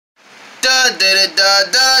da da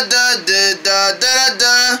da da da da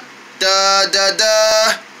da da da da.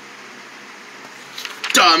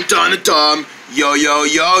 Dum dum dum. Yo yo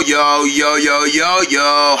yo yo yo yo yo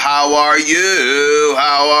yo. How are you?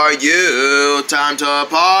 How are you? Time to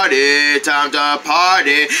party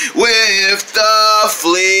with the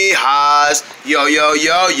Flea Haas. Yo yo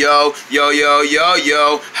yo yo yo yo yo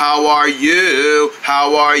yo. How are you?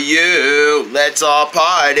 How are you? Let's all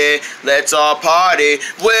party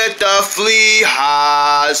with the Flea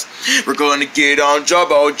Haas. We're gonna get on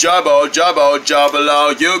jumbo jumbo jumbo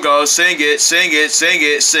jumbo. You go sing it, sing it, sing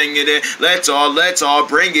it, sing it. Let's all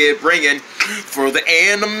bring it for the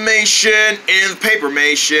animation and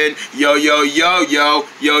papermation. Yo yo yo yo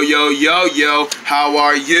yo yo yo yo. How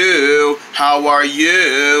are you? How are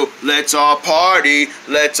you? Let's all party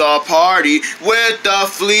with the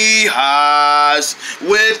Flea Haas,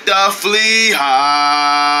 with the Flea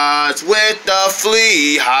Haas, with the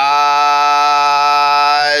Flea Haas.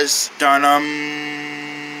 Dun-dum.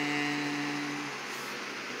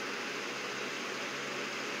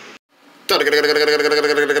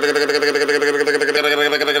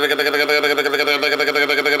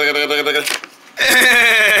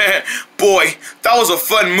 Boy, that was a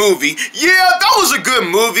fun movie. Yeah, that was a good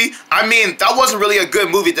movie. I mean, that wasn't really a good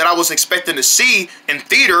movie that I was expecting to see in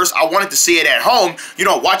theaters. I wanted to see it at home, you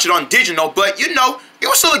know, watch it on digital, but you know, it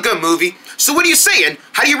was still a good movie. So what are you saying?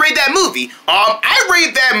 How do you rate that movie? I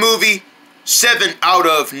rate that movie 7 out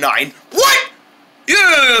of 9. What?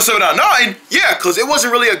 Yeah, 7 out of 9. Yeah, because it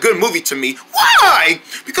wasn't really a good movie to me. Why?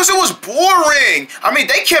 Because it was boring. I mean,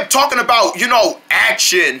 they kept talking about, you know,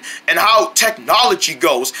 action and how technology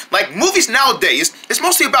goes. Like, movies nowadays, it's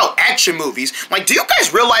mostly about action movies. Like, do you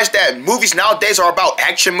guys realize that movies nowadays are about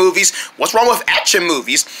action movies? What's wrong with action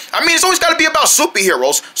movies? I mean, it's always got to be about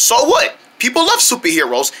superheroes. So what? People love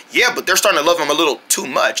superheroes. Yeah, but they're starting to love them a little too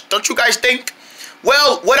much. Don't you guys think?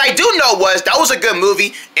 Well, what I do know was that was a good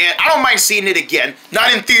movie, and I don't mind seeing it again.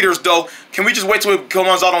 Not in theaters, though. Can we just wait till it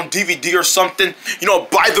comes out on DVD or something? You know,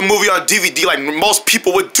 buy the movie on DVD like most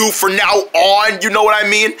people would do from now on. You know what I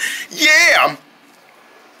mean? Yeah.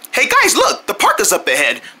 Hey, guys, look. The park is up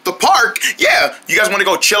ahead. The park? Yeah. You guys want to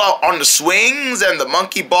go chill out on the swings and the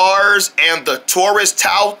monkey bars and the tourist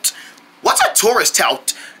tout? What's a tourist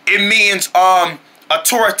tout? It means, a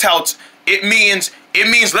tourist tout, it means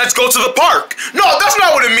let's go to the park. No, that's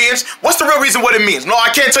not what it means. What's the real reason what it means? No, I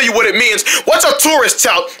can't tell you what it means. What's a tourist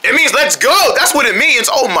tout? It means let's go. That's what it means.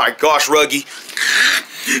 Oh my gosh, Ruggy.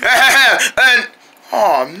 And,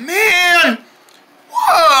 oh man.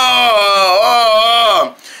 Whoa.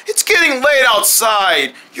 It's getting late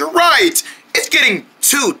outside. You're right. It's getting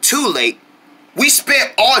too late. We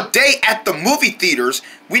spent all day at the movie theaters.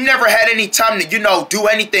 We never had any time to, you know, do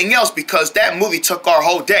anything else because that movie took our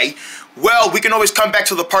whole day. Well, we can always come back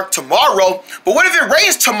to the park tomorrow, but what if it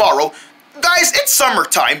rains tomorrow? Guys, it's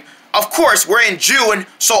summertime. Of course, we're in June,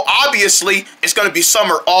 so obviously it's going to be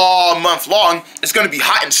summer all month long. It's going to be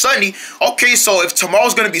hot and sunny. Okay, so if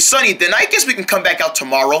tomorrow's going to be sunny, then I guess we can come back out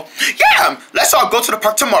tomorrow. Yeah, let's all go to the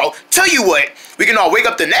park tomorrow. Tell you what, we can all wake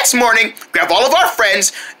up the next morning, grab all of our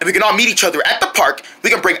friends, and we can all meet each other at the park. We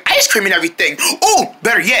can bring ice cream and everything. Oh,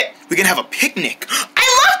 better yet, we can have a picnic. I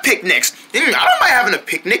love picnics. I don't mind having a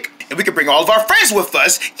picnic. And we can bring all of our friends with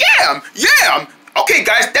us. Yeah. Okay,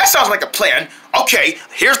 guys, that sounds like a plan. Okay,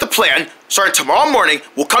 here's the plan. Starting tomorrow morning,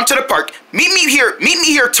 we'll come to the park. Meet me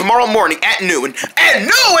here tomorrow morning at noon. At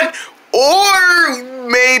noon? Or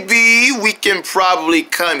maybe we can probably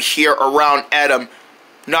come here around at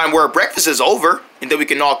 9 where breakfast is over. And then we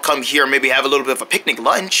can all come here and maybe have a little bit of a picnic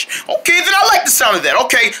lunch. Okay, then I like the sound of that.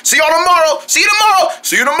 Okay, see y'all tomorrow. See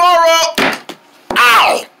you tomorrow.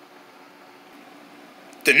 Ow!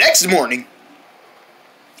 The next morning,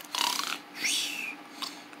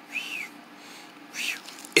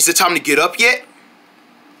 is it time to get up yet?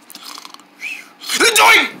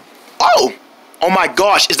 Oh my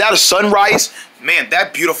gosh, is that a sunrise? Man,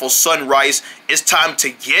 that beautiful sunrise. It's time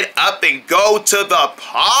to get up and go to the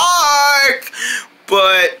park.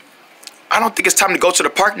 But I don't think it's time to go to the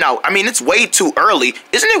park now. I mean, it's way too early.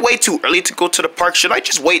 Isn't it way too early to go to the park? Should I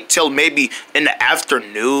just wait till maybe in the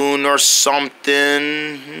afternoon or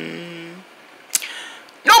something?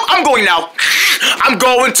 Nope, I'm going now. I'm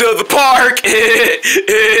going to the park.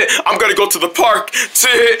 I'm going to go to the park.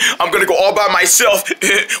 I'm going to go all by myself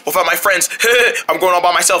without my friends. I'm going all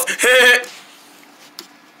by myself.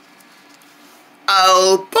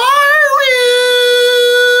 Oh, Baru.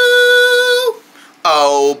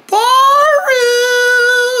 Oh, Baru.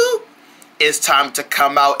 It's time to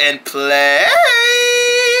come out and play.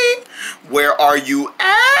 Where are you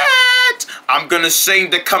at? I'm going to sing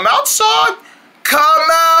the Come Out song. Come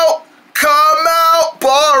out, come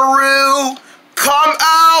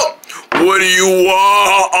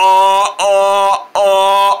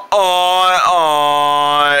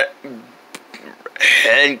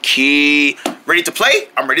key. Ready to play?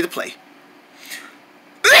 I'm ready to play.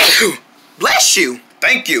 Bless you.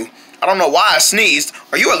 Thank you. I don't know why I sneezed.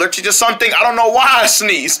 Are you allergic to something? I don't know why I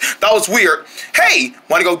sneezed. That was weird. Hey,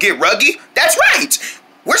 want to go get Ruggy? That's right.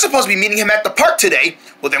 We're supposed to be meeting him at the park today.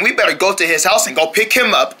 Well, then we better go to his house and go pick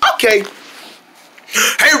him up. Okay.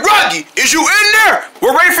 Hey, Ruggy, is you in there?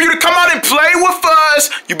 We're ready for you to come out and play with us.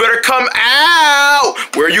 You better come out.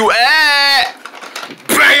 Where you at?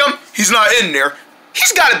 Bam! He's not in there.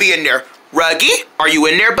 He's got to be in there. Ruggy, are you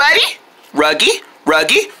in there, buddy? Ruggy?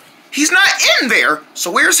 Ruggy? He's not in there, so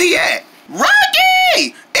where's he at?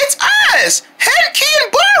 Ruggy! It's us! Henky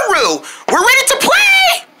and Baru! We're ready to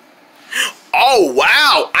play! Oh,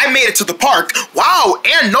 wow! I made it to the park. Wow,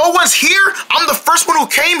 and no one's here? I'm the first one who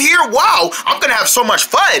came here? Wow, I'm gonna have so much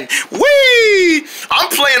fun. Whee! I'm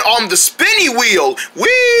playing on the spinny wheel.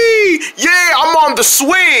 Whee! Yeah, I'm on the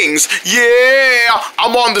swings. Yeah,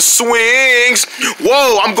 I'm on the swings.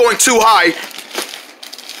 Whoa, I'm going too high.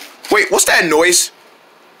 Wait, what's that noise?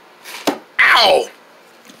 Ow!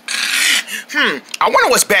 I wonder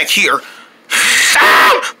what's back here.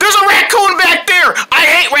 Ah! There's a raccoon back there! I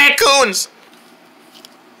hate raccoons!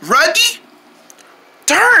 Ruggy?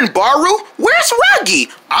 Darn, Baru, where's Ruggy?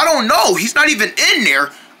 I don't know, he's not even in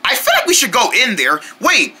there. I feel like we should go in there.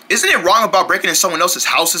 Wait, isn't it wrong about breaking into someone else's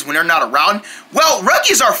houses when they're not around? Well,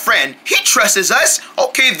 Ruggy's our friend. He trusts us.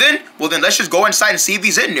 Okay then, well then let's just go inside and see if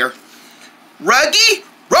he's in there. Ruggy?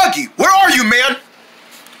 Ruggy, where are you, man?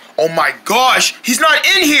 Oh my gosh, he's not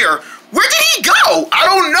in here. Where did he go? I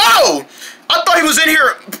don't know. I thought he was in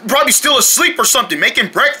here probably still asleep or something, making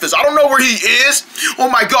breakfast. I don't know where he is. Oh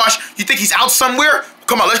my gosh, you think he's out somewhere?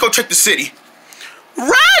 Come on, let's go check the city.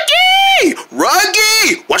 Ruggy!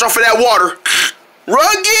 Ruggy! Watch out for that water.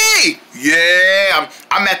 Ruggy! Yeah,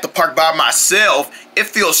 I'm at the park by myself. It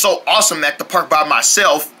feels so awesome at the park by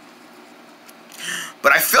myself.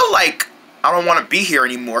 But I feel like I don't want to be here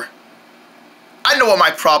anymore. I know what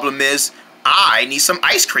my problem is. I need some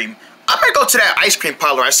ice cream. I'm gonna go to that ice cream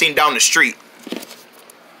parlor I seen down the street.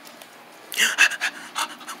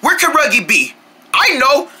 Where could Ruggy be? I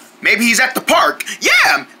know. Maybe he's at the park.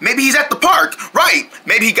 Yeah, maybe he's at the park. Right.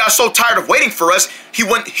 Maybe he got so tired of waiting for us, he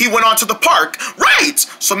went on to the park. Right.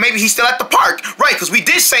 So maybe he's still at the park. Right, because we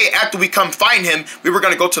did say after we come find him, we were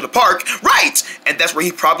gonna go to the park. Right. And that's where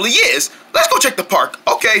he probably is. Let's go check the park.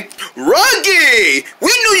 Okay. Ruggy!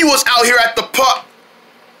 We knew you was out here at the park.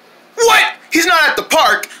 What? He's not at the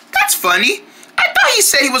park? That's funny. I thought he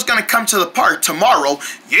said he was gonna come to the park tomorrow.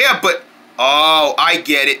 Yeah, but... Oh, I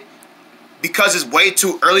get it. Because it's way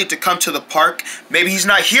too early to come to the park, maybe he's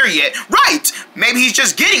not here yet. Right! Maybe he's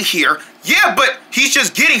just getting here. Yeah, but he's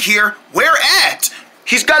just getting here. Where at?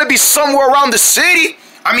 He's gotta be somewhere around the city.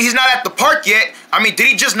 I mean, he's not at the park yet. I mean, did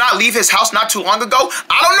he just not leave his house not too long ago?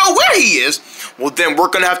 I don't know where he is. Well, then we're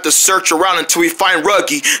gonna have to search around until we find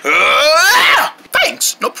Ruggy.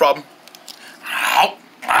 Thanks, no problem.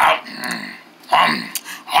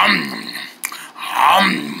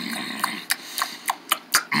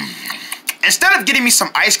 Instead of getting me some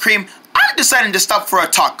ice cream, I'm deciding to stop for a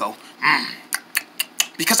taco.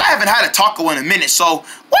 Because I haven't had a taco in a minute, so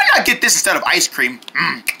why not get this instead of ice cream?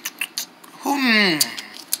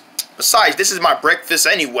 Besides, this is my breakfast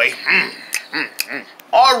anyway.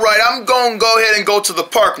 Alright, I'm gonna go ahead and go to the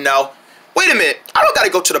park now. Wait a minute, I don't gotta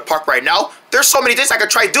go to the park right now. There's so many things I could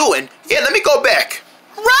try doing. Yeah, let me go back.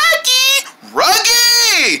 Ruggy!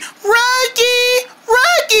 Ruggy! Ruggy!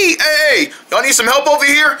 Ruggy! Hey, y'all need some help over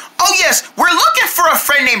here? Oh yes, we're looking for a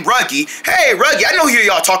friend named Ruggy. Hey, Ruggy, I know who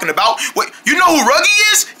y'all talking about. Wait, you know who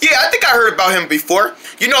Ruggy is? Yeah, I think I heard about him before.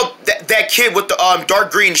 You know that kid with the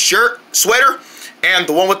dark green sweater, and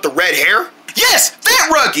the one with the red hair? Yes, that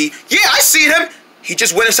Ruggy. Yeah, I seen him. He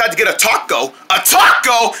just went inside to get a taco. A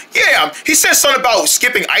taco? Yeah, he said something about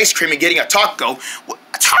skipping ice cream and getting a taco.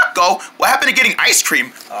 A taco? What happened to getting ice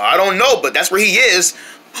cream? I don't know, but that's where he is.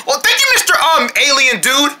 Well, thank you, Mr. Alien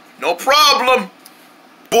Dude. No problem.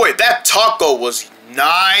 Boy, that taco was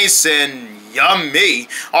nice and yummy.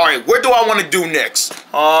 All right, where do I want to do next?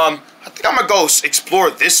 I think I'm gonna go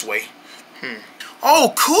explore this way.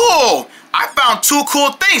 Oh, cool. I found 2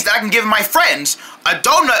 cool things that I can give my friends. A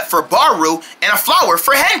donut for Baru and a flower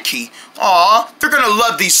for Henky. Aw, they're gonna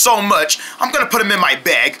love these so much. I'm gonna put them in my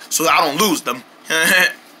bag so that I don't lose them.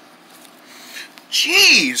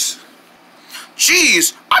 Jeez.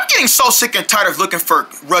 Jeez, I'm getting so sick and tired of looking for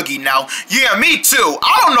Ruggy now. Yeah, me too.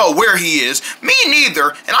 I don't know where he is. Me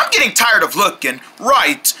neither, and I'm getting tired of looking.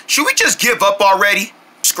 Right, should we just give up already?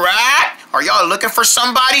 Scrat, are y'all looking for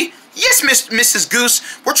somebody? Yes, Mrs. Goose.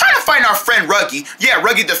 We're trying to find our friend Ruggy. Yeah,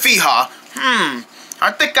 Ruggy the Feehaw.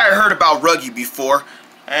 I think I heard about Ruggy before,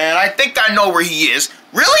 and I think I know where he is.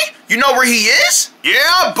 Really? You know where he is?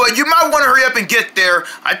 Yeah, but you might want to hurry up and get there.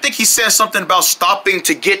 I think he said something about stopping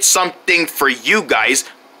to get something for you guys,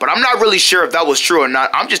 but I'm not really sure if that was true or not.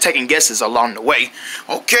 I'm just taking guesses along the way.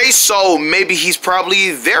 Okay, so maybe he's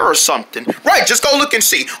probably there or something. Right, just go look and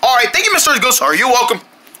see. All right, thank you, Mr. Goose. Are you welcome?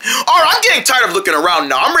 All right, I'm getting tired of looking around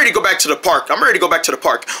now. I'm ready to go back to the park.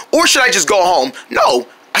 Or should I just go home? No,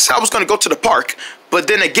 I said I was going to go to the park. But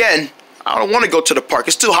then again, I don't want to go to the park.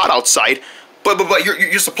 It's too hot outside. But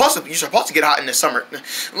you're supposed to get hot in the summer.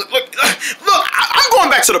 Look, I'm going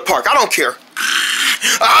back to the park. I don't care.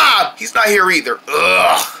 He's not here either.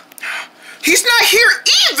 Ugh. He's not here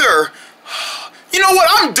either. You know what?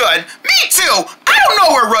 I'm done. Me too. I don't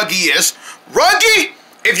know where Ruggy is. Ruggy,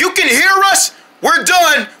 if you can hear us, we're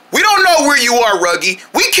done. We don't know where you are, Ruggy.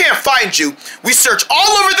 We can't find you. We searched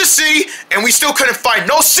all over the city, and we still couldn't find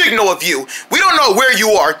no signal of you. We don't know where you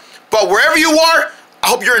are, but wherever you are, I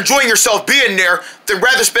hope you're enjoying yourself being there than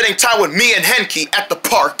rather spending time with me and Henke at the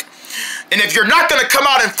park. And if you're not going to come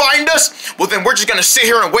out and find us, well then we're just going to sit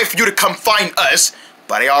here and wait for you to come find us.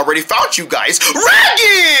 But I already found you guys.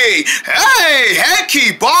 Ruggy! Hey,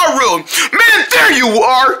 Henke, Barroom. Man, there you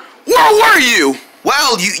are. Where were you?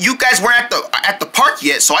 Well, you guys weren't at the park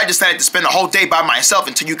yet, so I decided to spend the whole day by myself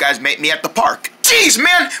until you guys met me at the park. Jeez,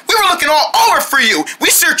 man, we were looking all over for you.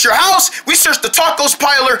 We searched your house, we searched the tacos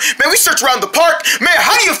parlor, man, we searched around the park. Man,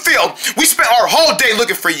 how do you feel? We spent our whole day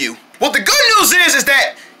looking for you. Well, the good news is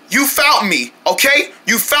that you found me, okay?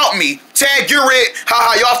 You found me. Tag, you're it.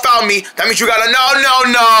 Haha, y'all found me. That means you got a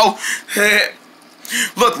no.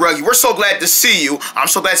 Look, Ruggy, we're so glad to see you. I'm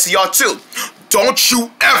so glad to see y'all too. Don't you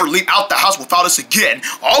ever leave out the house without us again.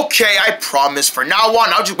 Okay, I promise. From now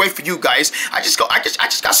on, I'll just wait for you guys. I just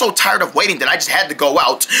got so tired of waiting that I just had to go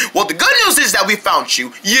out. Well, the good news is that we found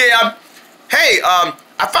you. Yeah. Hey,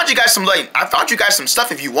 I found you guys some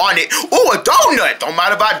stuff if you want it. Ooh, a donut. Don't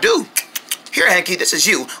mind if I do. Here, Henke, this is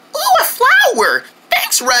you. Ooh, a flower.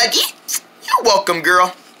 Thanks, Ruggy. You're welcome,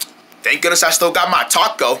 girl. Thank goodness I still got my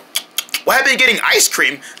taco. What happened to getting ice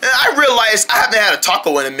cream? I realized I haven't had a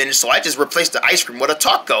taco in a minute, so I just replaced the ice cream with a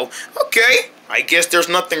taco. Okay, I guess there's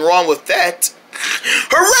nothing wrong with that.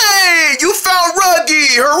 Hooray! You found Ruggy!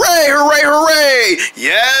 Hooray, hooray, hooray!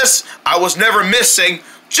 Yes, I was never missing.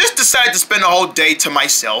 Just decided to spend the whole day to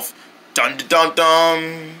myself. Dun dun dun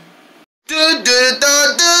dun. Da da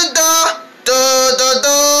da da da da da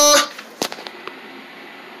da.